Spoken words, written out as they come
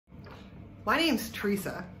My name's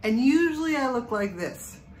Teresa, and usually I look like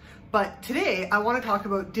this. But today I want to talk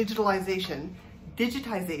about digitalization,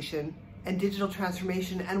 digitization, and digital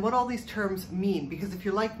transformation and what all these terms mean, because if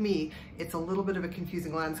you're like me, it's a little bit of a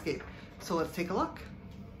confusing landscape. So let's take a look.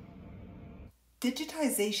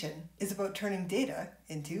 Digitization is about turning data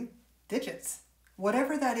into digits.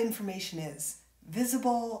 Whatever that information is,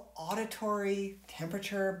 visible, auditory,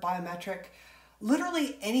 temperature, biometric,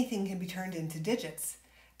 literally anything can be turned into digits.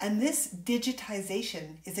 And this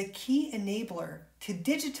digitization is a key enabler to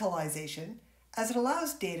digitalization as it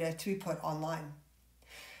allows data to be put online.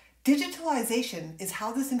 Digitalization is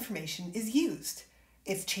how this information is used.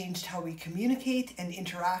 It's changed how we communicate and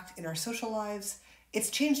interact in our social lives. It's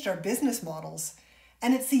changed our business models.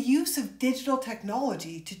 And it's the use of digital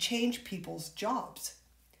technology to change people's jobs.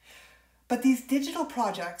 But these digital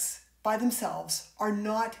projects by themselves are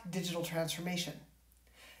not digital transformation.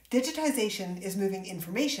 Digitization is moving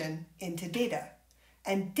information into data,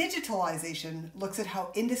 and digitalization looks at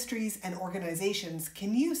how industries and organizations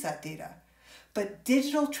can use that data. But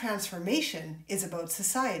digital transformation is about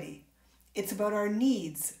society. It's about our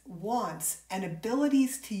needs, wants, and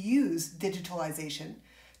abilities to use digitalization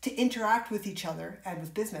to interact with each other and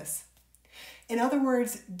with business. In other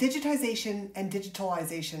words, digitization and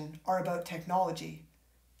digitalization are about technology.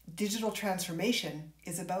 Digital transformation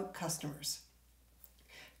is about customers.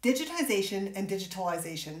 Digitization and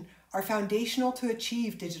digitalization are foundational to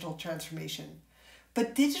achieve digital transformation.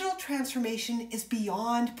 But digital transformation is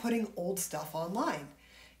beyond putting old stuff online.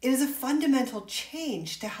 It is a fundamental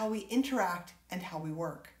change to how we interact and how we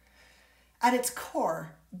work. At its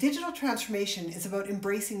core, digital transformation is about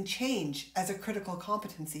embracing change as a critical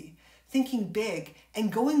competency, thinking big,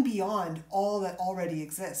 and going beyond all that already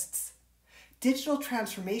exists. Digital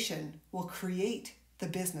transformation will create the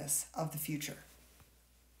business of the future.